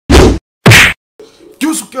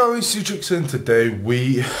What's up guys, CJXN. Today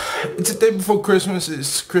it's a day before Christmas,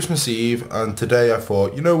 it's Christmas Eve, and today I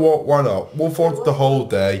thought, you know what, why not? We'll vlog the whole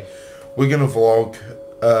day. We're gonna vlog,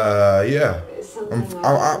 yeah. I'm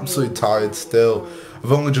absolutely tired still.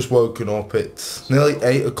 I've only just woken up, it's nearly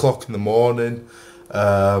 8 o'clock in the morning,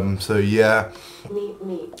 so yeah.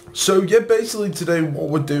 So yeah, basically today what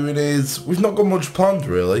we're doing is, we've not got much planned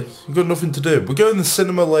really. We've got nothing to do. We're going to the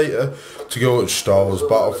cinema later to go watch Star Wars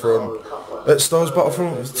Battlefront. Star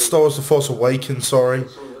Wars The Force Awakens, sorry.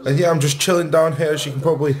 And yeah, I'm just chilling down here, as you can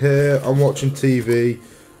probably hear. I'm watching TV,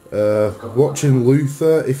 watching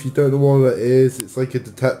Luther. If you don't know what it is, it's like a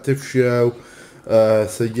detective show.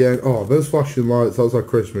 So yeah, oh, those flashing lights, that's our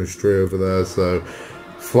Christmas tree over there, so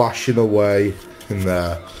flashing away in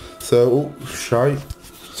there. So, oh, shite.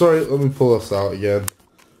 Sorry, let me pull us out again.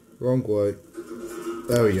 Wrong way.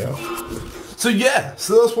 There we go. So yeah,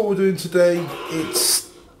 so that's what we're doing today. It's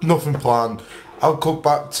nothing planned. I'll cut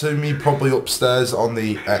back to me probably upstairs on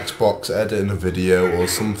the Xbox editing a video or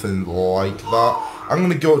something like that. I'm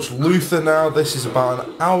gonna go watch Luther now. This is about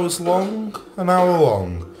an hour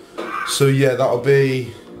long. So yeah, that'll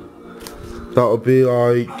be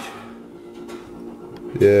like,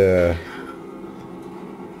 yeah,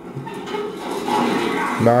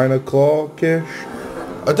 9 o'clock-ish.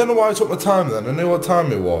 I don't know why I took my time then. I knew what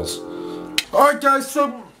time it was. Alright guys,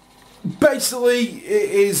 so basically it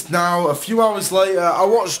is now a few hours later. I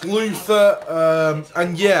watched Luther,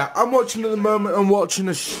 and yeah, I'm watching at the moment. I'm watching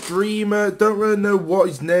a streamer. Don't really know what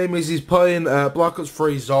his name is. He's playing Black Ops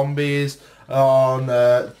 3 Zombies on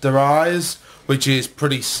Rise, which is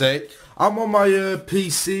pretty sick. I'm on my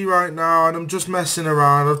PC right now and I'm just messing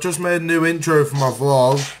around. I've just made a new intro for my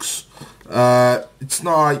vlogs. It's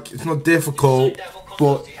not difficult,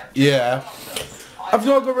 but yeah. I've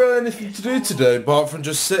not got really anything to do today apart from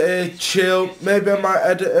just sit here, chill. Maybe I might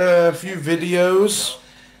edit a few videos.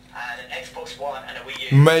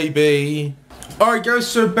 Maybe. Alright guys,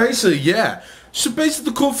 so basically, yeah. So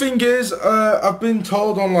basically the cool thing is, I've been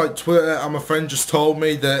told on like Twitter, and my friend just told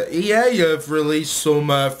me that EA have released some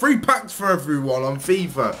free packs for everyone on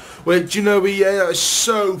FIFA. Which, you know, EA is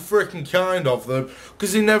so freaking kind of them,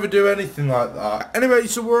 because they never do anything like that. Anyway,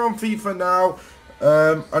 so we're on FIFA now.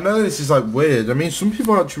 I know this is like weird. I mean, some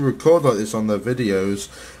people actually record like this on their videos.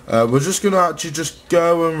 We're just going to actually just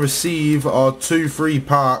go and receive our 2 free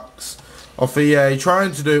packs off EA,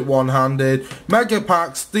 trying to do it one-handed. Mega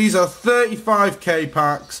packs, these are 35k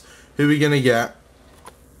packs. Who are we going to get?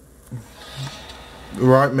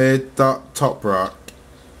 Right mid, that top rack.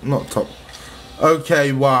 Not top.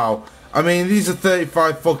 Okay, wow. I mean, these are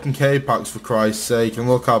 35 fucking k packs for Christ's sake, and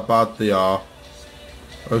look how bad they are.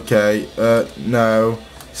 Okay, no.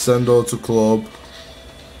 Send all to club.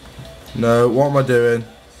 No, what am I doing?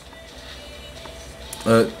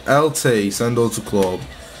 LT, send all to club.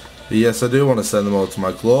 Yes, I do want to send them all to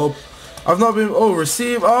my club. I've not been... Oh,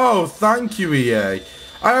 receive... Oh, thank you, EA.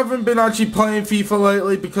 I haven't been actually playing FIFA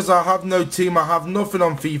lately because I have no team. I have nothing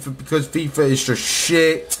on FIFA because FIFA is just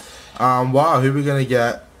shit. Wow, who are we going to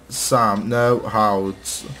get? Sam. No,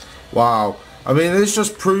 Howds. Wow. I mean, this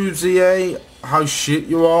just proves, EA, how shit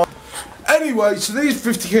you are. Anyway, so these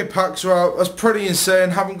 50k packs are out. That's pretty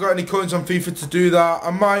insane. Haven't got any coins on FIFA to do that.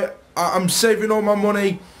 I'm saving all my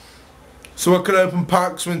money so I can open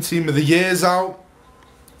packs when Team of the Year's out.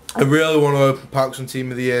 I really want to open packs when Team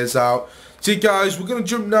of the Year's out. See guys, we're going to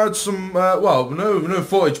jump now to some, well, no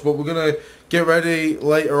footage, but we're going to get ready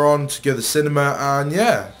later on to go to the cinema, and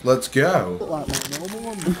yeah, let's go. Like my normal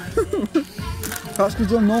one. That's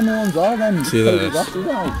because your normal ones are then. See this?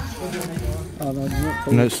 Oh,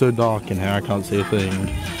 no, it's so dark in here, I can't see a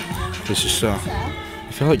thing. This is so...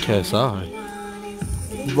 I feel like KSI.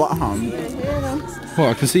 What hand? Well,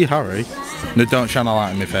 I can see Harry. No, don't shine a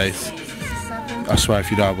light in my face. I swear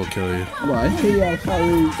if you die, I will kill you. Why? Yeah,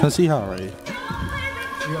 Harry. Can I see Harry?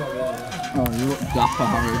 Oh, you look dapper,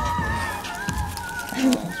 Harry.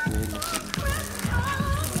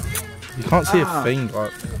 You can't see a thing,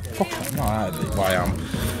 like... Fuck off, no, I am.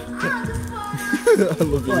 I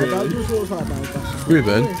love you.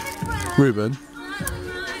 Ruben.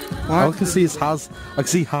 I can see his Haz. I can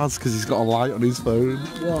see Haz because he's got a light on his phone.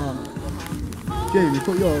 What? Jamie,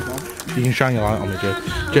 put yours on. You can shine your light on me,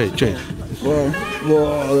 Jay.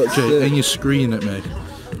 Whoa, Jay, and you're screaming at me.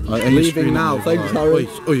 Like, I'm leaving now, thanks Harry.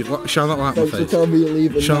 Wait, shine that light on my face. Thanks for telling me you're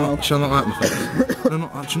leaving now. Shine that light on my face. No,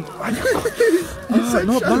 not actually.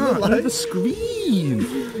 Not that, I never scream.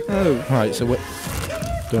 Oh. Right, so wait.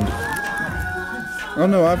 Don't do it. Oh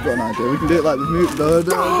no, I've got an idea. We can do it like this.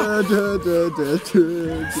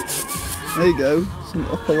 There you go. Some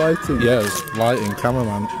upper lighting. Yeah, it's lighting,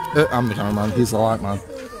 cameraman. I'm the cameraman, he's the light man.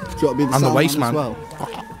 you want to be the And the sound waste man as man. well?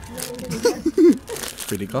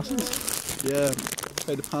 3D glasses. Yeah,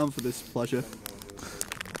 paid £1 for this pleasure.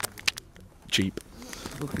 Cheap.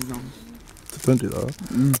 Fucking on. Don't do that.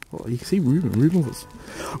 Oh, you can see Ruben.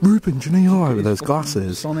 Ruben, do you know you're alright with those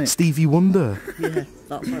glasses? Sonic. Stevie Wonder. Yeah,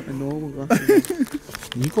 that's like the normal glasses.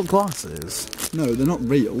 You've got glasses. No, they're not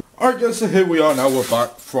real. Alright guys, so here we are now, we're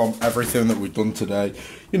back from everything that we've done today.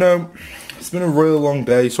 You know, it's been a really long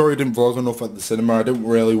day. Sorry I didn't vlog enough at the cinema. I didn't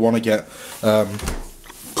really want to get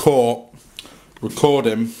caught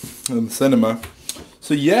recording in the cinema.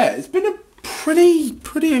 So yeah, it's been a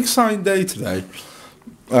pretty exciting day today.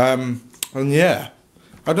 And yeah,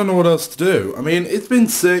 I don't know what else to do. I mean, it's been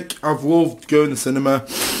sick. I've loved going to cinema.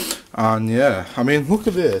 And yeah, I mean, look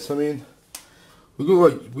at this. I mean,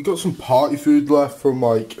 we got some party food left from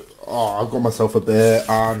like, I got myself a beer,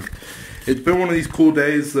 and it's been one of these cool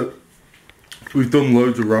days that we've done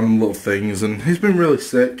loads of random little things, and it's been really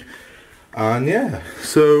sick. And yeah,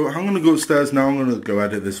 so I'm gonna go upstairs now. I'm gonna go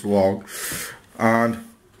edit this vlog, and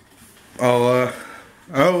I'll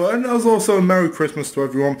oh, and there's also a Merry Christmas to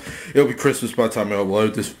everyone. It'll be Christmas by the time I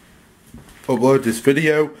upload this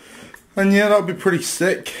video, and yeah, that'll be pretty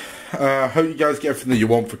sick. Hope you guys get everything that you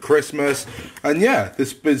want for Christmas. And yeah,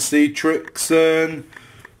 this has been Seedtrix, and